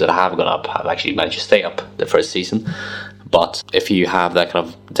most teams that have gone up have actually managed to stay up the first season. But if you have that kind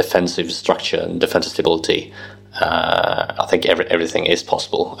of defensive structure and defensive stability, I think everything is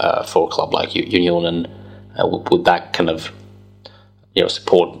possible for a club like Union, and with that kind of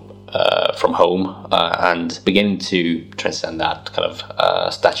support from home and beginning to transcend that kind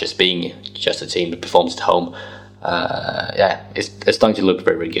of status, being just a team that performs at home. It's starting to look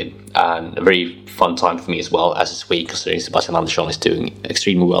very, very good, and a very fun time for me as well as this week, considering Sebastian Andersson is doing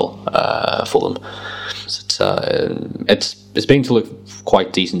extremely well for them. So it's beginning to look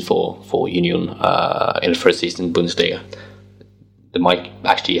quite decent for Union in the first season in Bundesliga. They might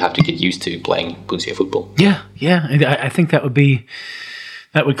actually have to get used to playing Bundesliga football. Yeah, I think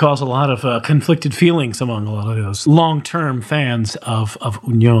that would cause a lot of conflicted feelings among a lot of those long-term fans of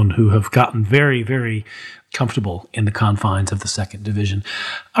Union who have gotten very, very comfortable in the confines of the second division.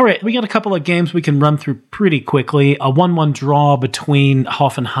 All right, we got a couple of games we can run through pretty quickly. A 1-1 draw between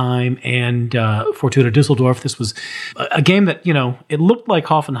Hoffenheim and Fortuna Düsseldorf. This was a game that, it looked like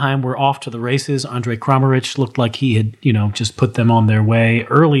Hoffenheim were off to the races. Andre Kramaric looked like he had, just put them on their way.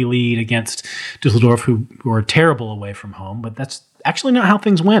 Early lead against Düsseldorf, who were terrible away from home, but that's actually not how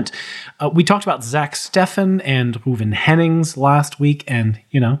things went. We talked about Zach Steffen and Ruven Hennings last week, and,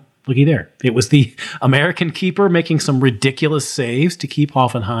 looky there. It was the American keeper making some ridiculous saves to keep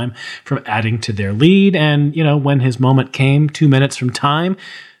Hoffenheim from adding to their lead. And, when his moment came, 2 minutes from time,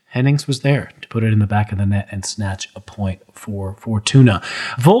 Hennings was there to put it in the back of the net and snatch a point for Fortuna.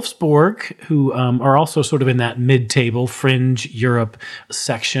 Wolfsburg, who are also sort of in that mid-table fringe Europe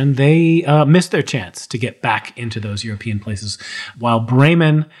section, they missed their chance to get back into those European places, while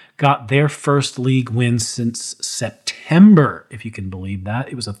Bremen got their first league win since September, if you can believe that.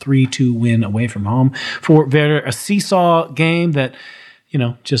 It was a 3-2 win away from home for Werder, a seesaw game that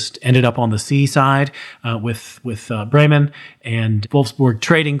just ended up on the seaside with Bremen and Wolfsburg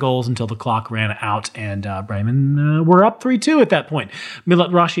trading goals until the clock ran out, and Bremen were up 3-2 at that point. Milot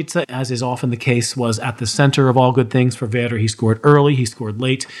Rashica, as is often the case, was at the center of all good things for Werder. He scored early, he scored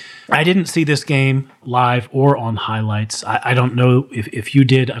late. I didn't see this game live or on highlights. I don't know if you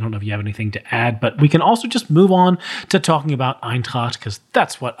did. I don't know if you have anything to add, but we can also just move on to talking about Eintracht, because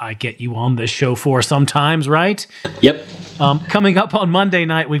that's what I get you on this show for sometimes, right? Yep. Coming up on Monday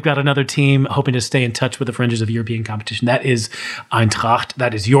night, we've got another team hoping to stay in touch with the fringes of European competition. That is Eintracht.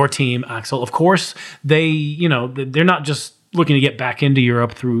 That is your team, Axel. Of course, they're not just looking to get back into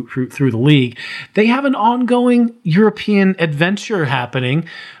Europe through the league. They have an ongoing European adventure happening.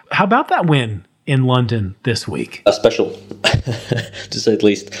 How about that win in London this week? A special, to say the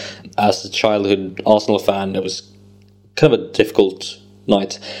least. As a childhood Arsenal fan, it was kind of a difficult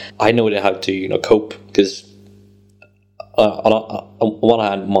night. I know how to cope, because on one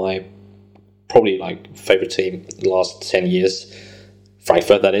hand, my probably favorite team in the last 10 years,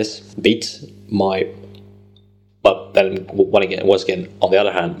 Frankfurt, that is, beat my. But then once again, on the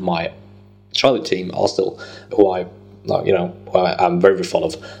other hand, my childhood team, Arsenal, who I I'm very, very fond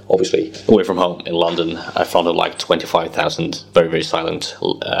of. Obviously, away from home in London, I found like 25,000 very, very silent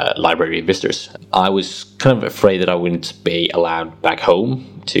library visitors. I was kind of afraid that I wouldn't be allowed back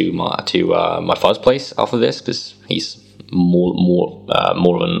home to my father's place after this, because he's more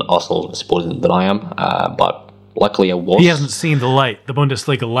of an Arsenal supporter than I am. But luckily, I was. He hasn't seen the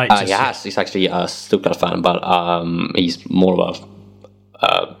Bundesliga light. He has. He's actually a Stuttgart fan, but he's more of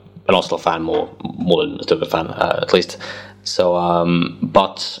an Arsenal fan, more than a Stuttgart fan, at least. So,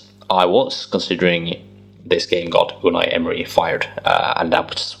 but I was considering this game got Unai Emery fired, and that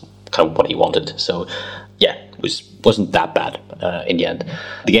was kind of what he wanted. So, yeah, it wasn't that bad in the end.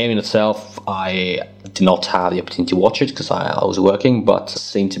 The game in itself, I did not have the opportunity to watch it because I was working, but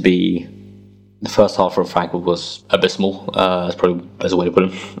seemed to be. The first half for Frankfurt was abysmal. That's probably the best way to put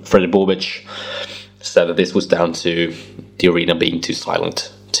it. Fredi Bobic said that this was down to the arena being too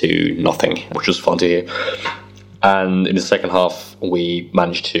silent, to nothing, which was fun to hear. And in the second half, we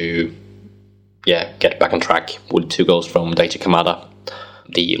managed to get back on track with 2 goals from Daichi Kamada,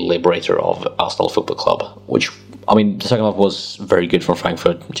 the liberator of Arsenal Football Club, which, I mean, the second half was very good from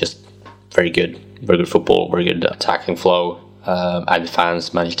Frankfurt, just very good football, very good attacking flow, and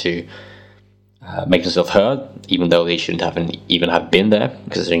fans managed to make themselves heard, even though they shouldn't even have been there,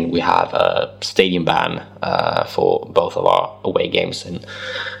 considering we have a stadium ban for both of our away games in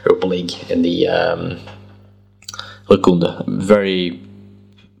Europa League in the Rückrunde.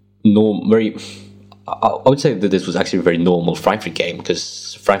 I would say that this was actually a very normal Frankfurt game,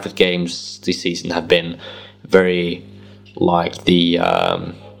 because Frankfurt games this season have been very like the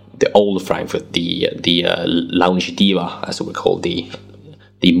old Frankfurt, the Launische Diva, as it would call the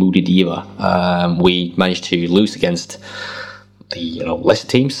Moody Diva. We managed to lose against the lesser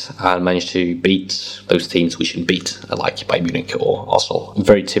teams and managed to beat those teams we shouldn't beat, like Bayern Munich or Arsenal.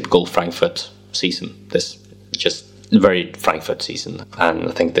 Very typical Frankfurt season. This just very Frankfurt season, and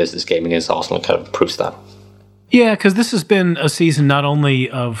I think this game against Arsenal kind of proves that. Yeah, because this has been a season not only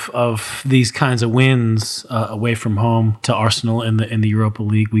of these kinds of wins away from home to Arsenal in the Europa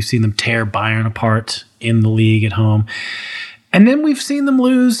League. We've seen them tear Bayern apart in the league at home. And then we've seen them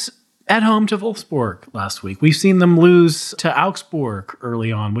lose at home to Wolfsburg last week. We've seen them lose to Augsburg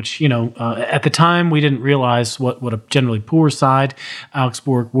early on, which, at the time we didn't realize what a generally poor side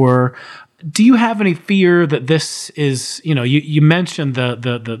Augsburg were. Do you have any fear that this is, you mentioned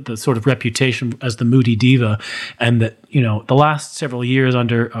the sort of reputation as the Moody Diva, and that, the last several years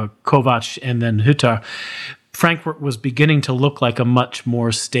under Kovac and then Hütter, Frankfurt was beginning to look like a much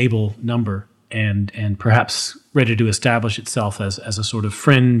more stable number and perhaps ready to establish itself as a sort of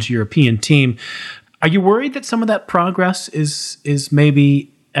fringe European team. Are you worried that some of that progress is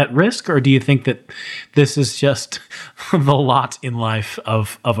maybe at risk, or do you think that this is just the lot in life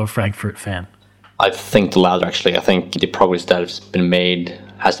of a Frankfurt fan? I think the latter, actually. I think the progress that has been made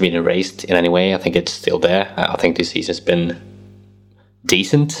hasn't been erased in any way. I think it's still there. I think this season has been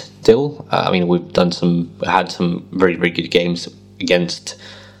decent still. I mean, we've had some very, very good games against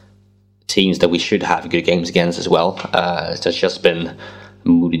teams that we should have good games against as well. It's just been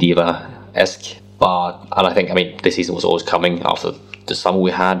Moody Diva-esque. And I think, this season was always coming after the summer we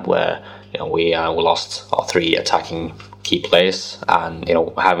had, where we lost our 3 attacking key players, and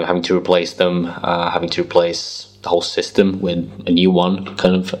having to replace them, having to replace the whole system with a new one,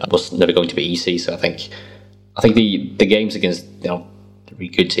 kind of was never going to be easy. So I think the games against really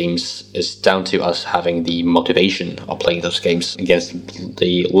good teams is down to us having the motivation of playing those games against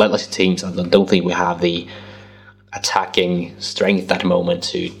the lesser teams. I don't think we have the attacking strength at the moment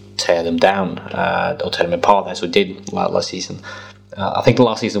to tear them down or tear them apart as we did last season. I think the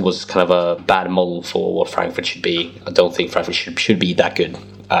last season was kind of a bad model for what Frankfurt should be. I don't think Frankfurt should be that good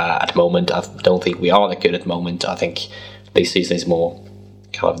at the moment. I don't think we are that good at the moment. I think this season is more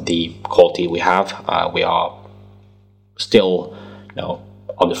kind of the quality we have. We are still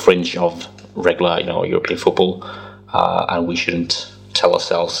on the fringe of regular European football, and we shouldn't tell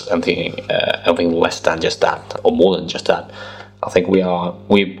ourselves anything less than just that, or more than just that. I think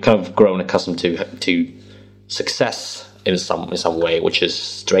we've kind of grown accustomed to success in some way, which is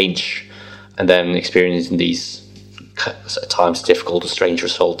strange, and then experiencing these at times difficult or strange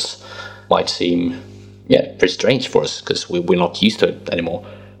results might seem pretty strange for us, because we're not used to it anymore.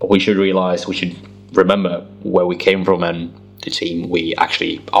 But we should remember where we came from and the team we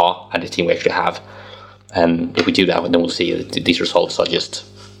actually are and the team we actually have. And if we do that, then we'll see that these results are just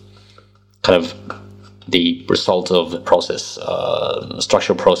kind of the result of the process,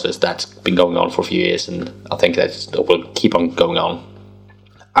 structural process that's been going on for a few years, and I think that will keep on going on.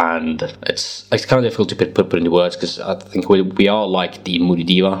 And it's kind of difficult to put into words, because I think we are like the Moody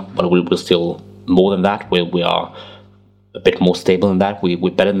Diva, but we're still more than that. We are a bit more stable than that. We're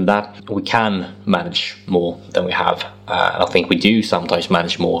better than that. We can manage more than we have. And I think we do sometimes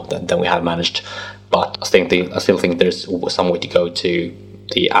manage more than we have managed. But I still think there's some way to go to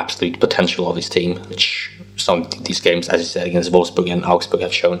the absolute potential of this team, which some of these games, as you said, against Wolfsburg and Augsburg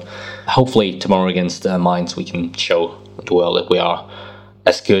have shown. Hopefully tomorrow against Mainz we can show the world that we are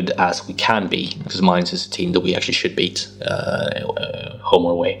as good as we can be, because Mainz is a team that we actually should beat, home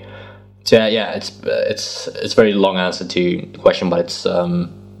or away. So yeah, it's a very long answer to the question, but it's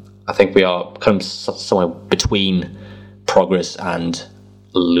I think we are kind of somewhere between progress and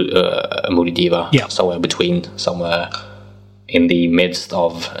Moody Diva. Yeah. Somewhere in the midst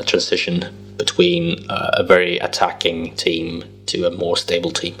of a transition between a very attacking team to a more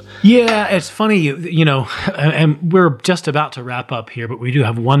stable team. Yeah, it's funny, you know, and we're just about to wrap up here, but we do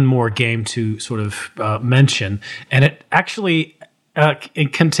have one more game to sort of mention, and it actually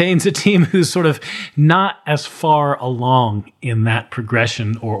it contains a team who's sort of not as far along in that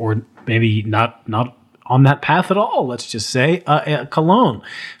progression, or maybe not on that path at all, let's just say. Cologne,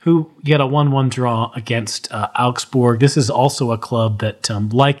 who get a 1-1 draw against Augsburg. This is also a club that,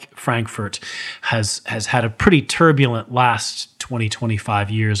 like Frankfurt, has had a pretty turbulent last 20-25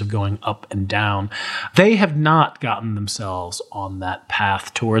 years of going up and down. They have not gotten themselves on that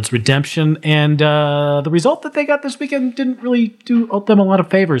path towards redemption, and the result that they got this weekend didn't really do them a lot of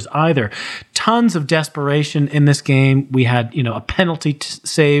favors either. Tons of desperation in this game. We had, a penalty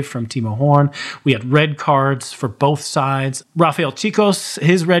save from Timo Horn. We had red cards for both sides. Rafael Chicos,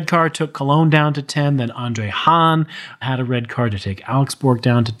 his red card took Cologne down to 10. Then Andre Hahn had a red card to take Augsburg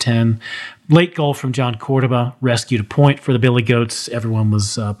down to 10. Late goal from John Cordoba rescued a point for the Billy Goats. Everyone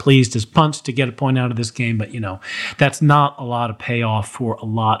was pleased as punch to get a point out of this game, but that's not a lot of payoff for a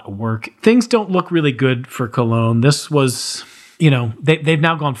lot of work. Things don't look really good for Cologne. This was, they've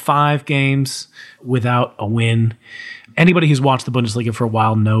now gone 5 games without a win. Anybody who's watched the Bundesliga for a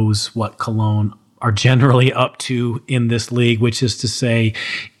while knows what Cologne are generally up to in this league, which is to say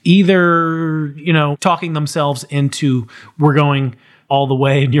either, talking themselves into we're going all the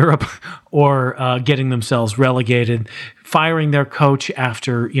way in Europe, or getting themselves relegated, firing their coach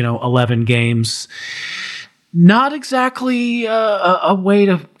after 11 games. Not exactly a way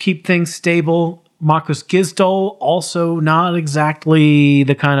to keep things stable. Markus Gisdol, also not exactly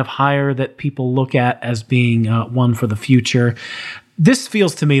the kind of hire that people look at as being one for the future. This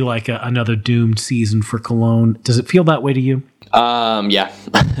feels to me like another doomed season for Cologne. Does it feel that way to you? Yeah.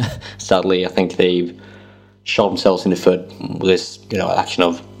 Sadly, I think they've shot themselves in the foot with this, action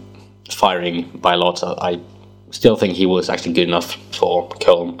of firing by Lotz. I still think he was actually good enough for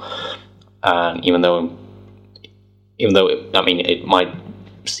Köln, and even though it might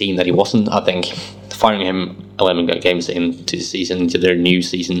seem that he wasn't, I think firing him 11 games into the season, into their new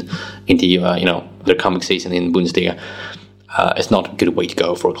season, into their coming season in Bundesliga, it's not a good way to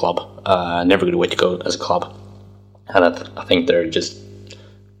go for a club. Never a good way to go as a club, and I think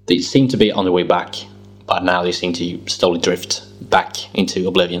they seem to be on their way back. But now they seem to slowly drift back into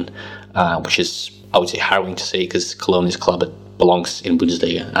oblivion, which is, I would say, harrowing to see, because Cologne is a club that belongs in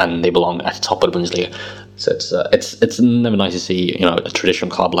Bundesliga, and they belong at the top of the Bundesliga. So it's never nice to see a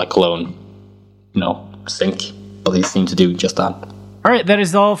traditional club like Cologne sink, but they seem to do just that. All right, that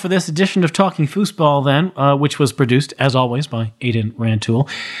is all for this edition of Talking Fußball then, which was produced, as always, by Aidan Rantoul.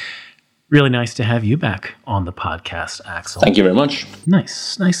 Really nice to have you back on the podcast, Axel. Thank you very much.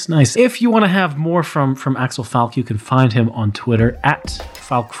 Nice. If you want to have more from Axel Falk, you can find him on Twitter at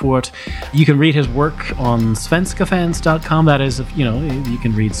Falkfort. You can read his work on svenskafans.com. That is, you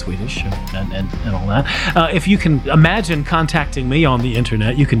can read Swedish and all that. If you can imagine contacting me on the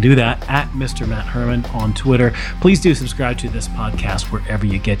internet, you can do that at Mr. Matt Herman on Twitter. Please do subscribe to this podcast wherever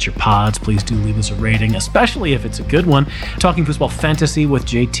you get your pods. Please do leave us a rating, especially if it's a good one. Talking Football Fantasy with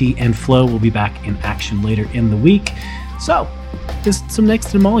JT and Flo will be back in action later in the week. So, this is some next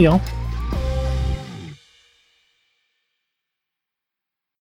to them all, y'all.